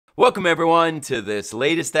Welcome everyone to this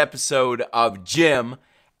latest episode of Jim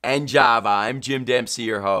and Java. I'm Jim Dempsey,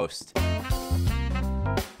 your host.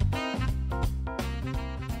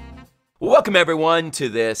 Welcome everyone to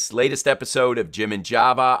this latest episode of Jim and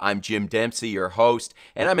Java. I'm Jim Dempsey, your host,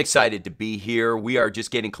 and I'm excited to be here. We are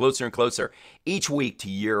just getting closer and closer each week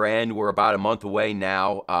to year end. We're about a month away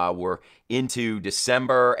now. We're into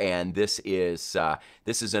December, and this is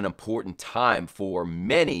an important time for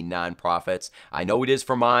many nonprofits. I know it is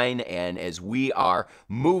for mine, and as we are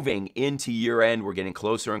moving into year end, we're getting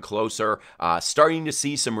closer and closer, starting to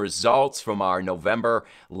see some results from our November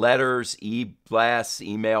letters, e-blasts,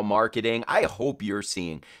 email marketing. I hope you're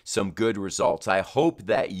seeing some good results. I hope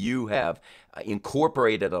that you have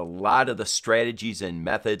incorporated a lot of the strategies and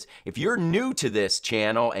methods. If you're new to this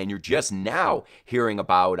channel and you're just now hearing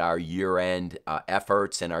about our year-end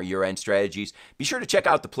efforts and our year-end strategies, be sure to check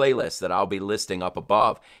out the playlist that I'll be listing up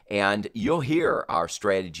above, and you'll hear our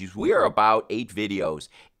strategies. We are about 8 videos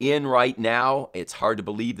in right now. It's hard to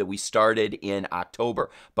believe that we started in October,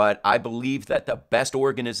 but I believe that the best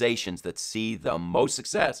organizations that see the most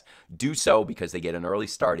success do so because they get an early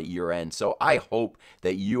start at year end. So I hope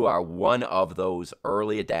that you are one of those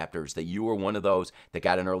early adapters, that you were one of those that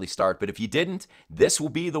got an early start. But if you didn't, this will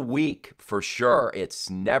be the week for sure. It's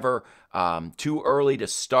never too early to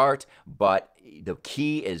start, but the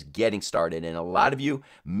key is getting started. And a lot of you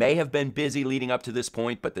may have been busy leading up to this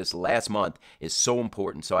point, but this last month is so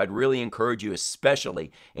important. So I'd really encourage you,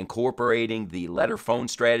 especially incorporating the letter phone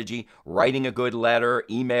strategy, writing a good letter,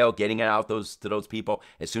 email, getting it out to those people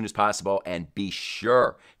as soon as possible, and be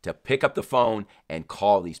sure to pick up the phone and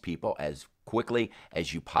call these people as quickly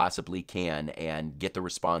as you possibly can and get the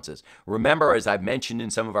responses. Remember, as I've mentioned in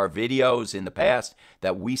some of our videos in the past,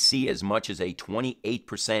 that we see as much as a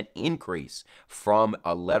 28% increase from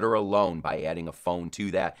a letter alone by adding a phone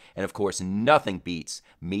to that. And of course, nothing beats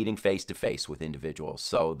meeting face-to-face with individuals.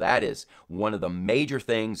 So that is one of the major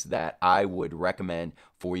things that I would recommend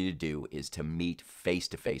for you to do, is to meet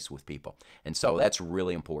face-to-face with people. And so that's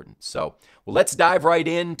really important. So, well, let's dive right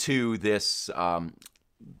into this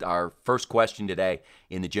our first question today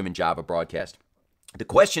in the Jim and Java broadcast. The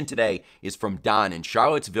question today is from Don in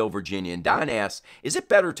Charlottesville, Virginia. And Don asks, is it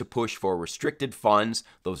better to push for restricted funds,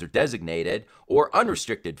 those are designated, or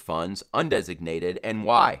unrestricted funds, undesignated, and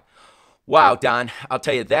why? Wow, Don, I'll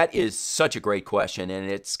tell you, that is such a great question. And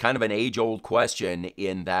it's kind of an age-old question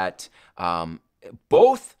in that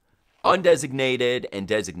both undesignated and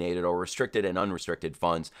designated, or restricted and unrestricted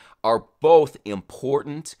funds, are both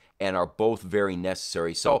important and are both very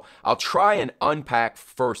necessary. So I'll try and unpack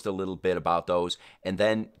first a little bit about those and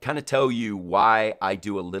then kind of tell you why I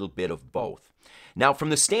do a little bit of both. Now, from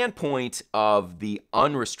the standpoint of the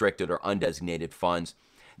unrestricted or undesignated funds,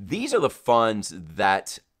 these are the funds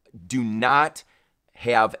that do not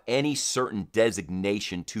have any certain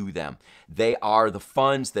designation to them. They are the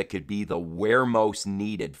funds that could be the where most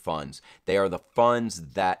needed funds. They are the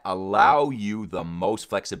funds that allow you the most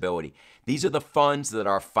flexibility. These are the funds that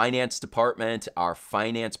our finance department, our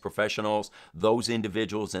finance professionals, those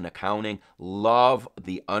individuals in accounting love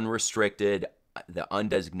the unrestricted, the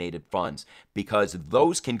undesignated funds, because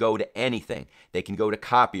those can go to anything. They can go to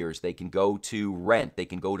copiers, they can go to rent, they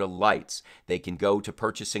can go to lights, they can go to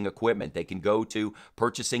purchasing equipment, they can go to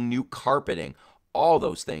purchasing new carpeting. All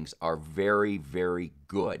those things are very, very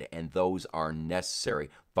good, and those are necessary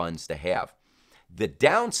funds to have. The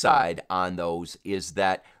downside on those is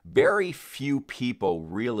that very few people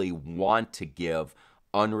really want to give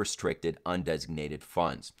unrestricted, undesignated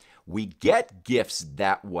funds. We get gifts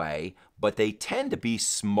that way, but they tend to be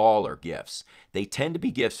smaller gifts. They tend to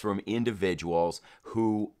be gifts from individuals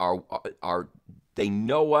who they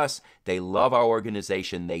know us, they love our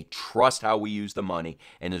organization, they trust how we use the money,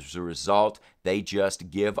 and as a result, they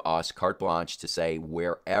just give us carte blanche to say,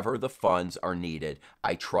 wherever the funds are needed,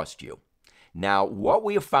 I trust you. Now, what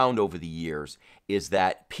we have found over the years is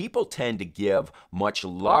that people tend to give much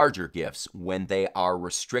larger gifts when they are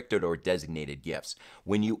restricted or designated gifts.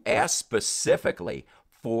 When you ask specifically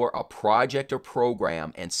for a project or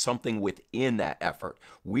program and something within that effort,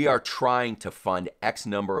 we are trying to fund X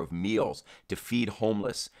number of meals to feed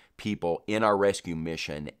homeless people in our rescue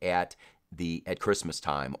mission at Christmas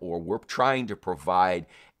time, or we're trying to provide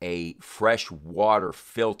a fresh water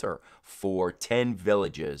filter for 10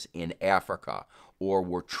 villages in Africa, or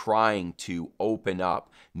we're trying to open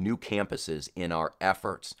up new campuses in our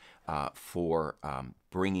efforts for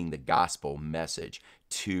bringing the gospel message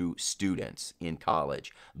to students in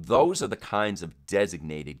college. Those are the kinds of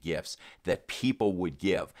designated gifts that people would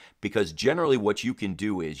give, because generally what you can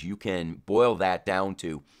do is you can boil that down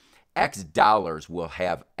to X dollars will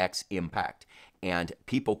have X impact. and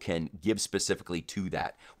people can give specifically to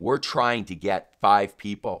that. We're trying to get 5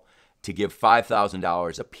 people to give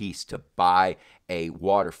 $5,000 a piece to buy a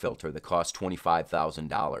water filter that costs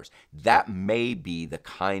 $25,000. That may be the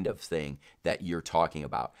kind of thing that you're talking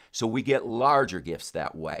about. So we get larger gifts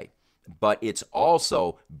that way. But it's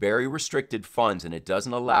also very restricted funds, and it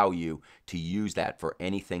doesn't allow you to use that for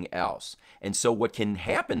anything else. And so what can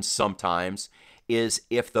happen sometimes is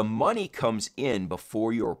if the money comes in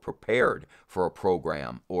before you're prepared for a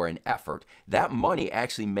program or an effort, that money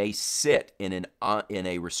actually may sit in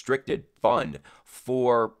a restricted fund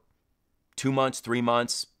for 2 months, 3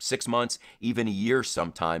 months, 6 months, even a year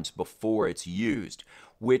sometimes before it's used,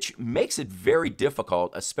 which makes it very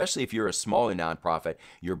difficult, especially if you're a smaller nonprofit.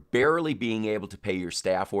 You're barely being able to pay your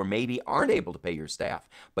staff, or maybe aren't able to pay your staff,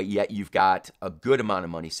 but yet you've got a good amount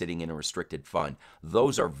of money sitting in a restricted fund.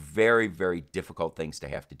 Those are very, very difficult things to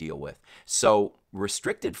have to deal with. So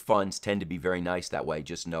restricted funds tend to be very nice that way.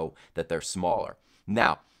 Just know that they're smaller.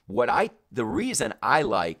 Now, the reason I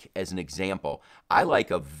like, as an example, I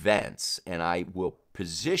like events, and I will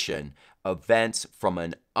position events from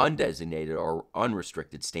an undesignated or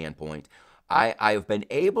unrestricted standpoint. I have been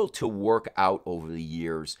able to work out over the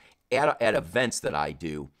years at events that I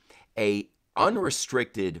do a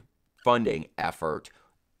unrestricted funding effort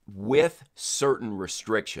with certain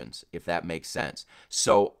restrictions, if that makes sense.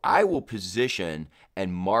 So I will position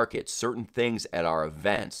and market certain things at our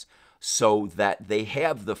events so that they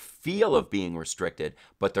have the feel of being restricted,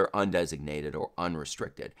 but they're undesignated or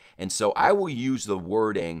unrestricted. And so I will use the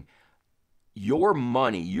wording, your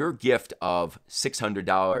money, your gift of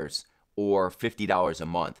 $600 or $50 a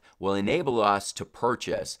month will enable us to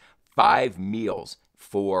purchase 5 meals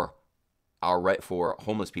for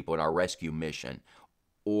homeless people in our rescue mission,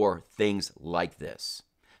 or things like this.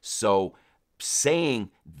 So saying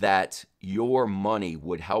that your money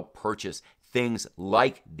would help purchase things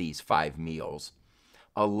like these 5 meals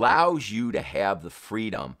allows you to have the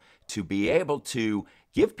freedom to be able to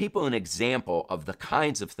give people an example of the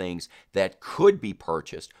kinds of things that could be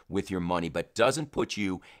purchased with your money, but doesn't put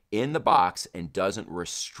you in the box and doesn't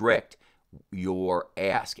restrict your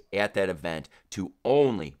ask at that event to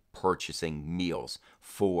only purchasing meals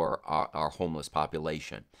for our homeless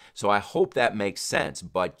population. So I hope that makes sense,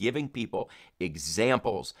 but giving people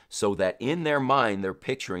examples so that in their mind they're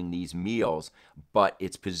picturing these meals, but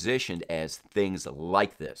it's positioned as things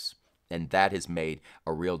like this. And that has made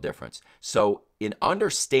a real difference. So in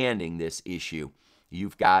understanding this issue,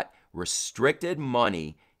 you've got restricted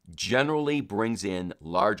money generally brings in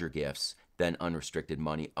larger gifts than unrestricted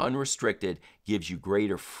money. Unrestricted gives you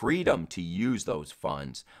greater freedom to use those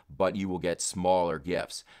funds, but you will get smaller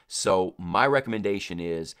gifts. So my recommendation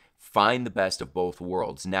is find the best of both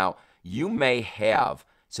worlds. Now, you may have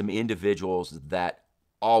some individuals that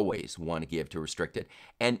always want to give to restricted,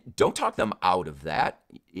 and don't talk them out of that.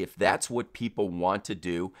 If that's what people want to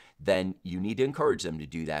do, then you need to encourage them to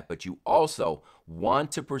do that, but you also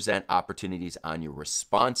want to present opportunities on your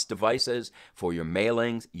response devices for your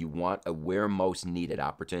mailings. You want a where most needed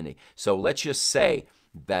opportunity. So let's just say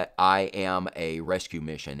that I am a rescue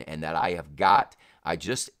mission and that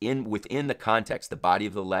within the context, the body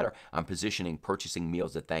of the letter, I'm positioning purchasing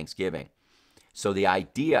meals at Thanksgiving. So the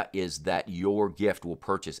idea is that your gift will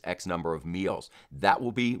purchase X number of meals. That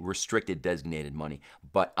will be restricted designated money.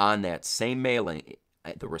 But on that same mailing,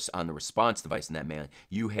 on the response device in that mailing,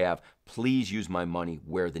 you have, please use my money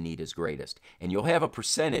where the need is greatest. And you'll have a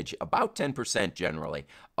percentage, about 10% generally,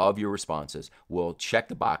 of your responses will check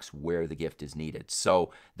the box where the gift is needed,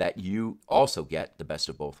 so that you also get the best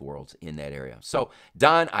of both worlds in that area. So,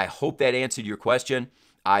 Don, I hope that answered your question.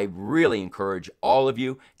 I really encourage all of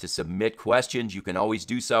you to submit questions. You can always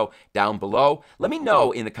do so down below. Let me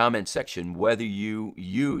know in the comments section whether you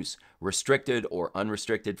use restricted or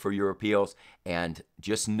unrestricted for your appeals. And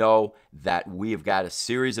just know that we've got a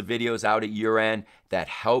series of videos out at year end that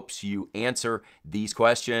helps you answer these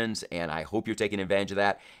questions. And I hope you're taking advantage of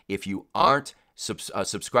that. If you aren't a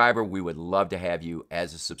subscriber, we would love to have you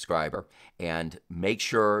as a subscriber. And make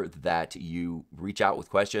sure that you reach out with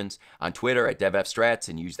questions on Twitter at DevFStrats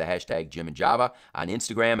and use the hashtag Jim and Java, on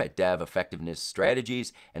Instagram at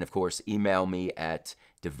DevEffectivenessStrategies, and of course email me at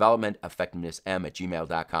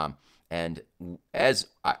developmenteffectivenessm@gmail.com. And as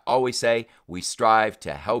I always say, we strive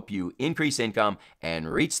to help you increase income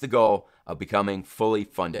and reach the goal of becoming fully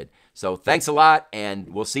funded. So thanks a lot, and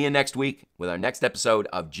we'll see you next week with our next episode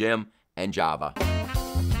of Jim and Java.